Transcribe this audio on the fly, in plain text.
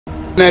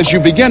As you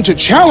begin to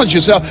challenge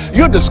yourself,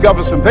 you'll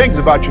discover some things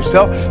about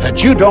yourself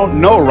that you don't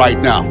know right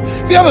now.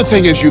 The other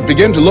thing is you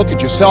begin to look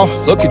at yourself,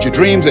 look at your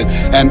dreams,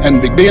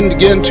 and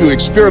begin to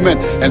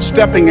experiment and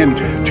stepping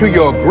into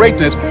your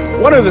greatness.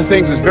 One of the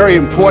things is very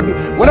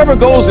important. Whatever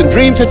goals and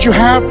dreams that you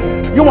have,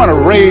 you want to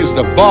raise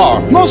the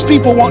bar. Most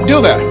people won't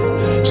do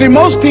that. See,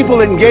 most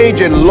people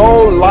engage in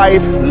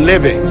low-life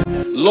living,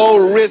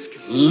 low-risk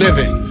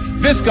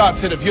living. This, God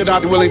said, if you're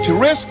not willing to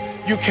risk,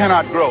 you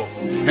cannot grow.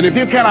 And if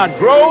you cannot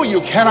grow, you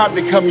cannot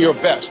become your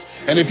best.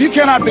 And if you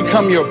cannot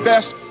become your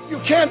best, you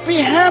can't be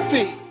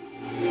happy.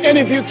 And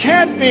if you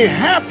can't be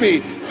happy,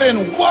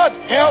 then what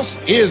else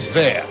is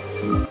there?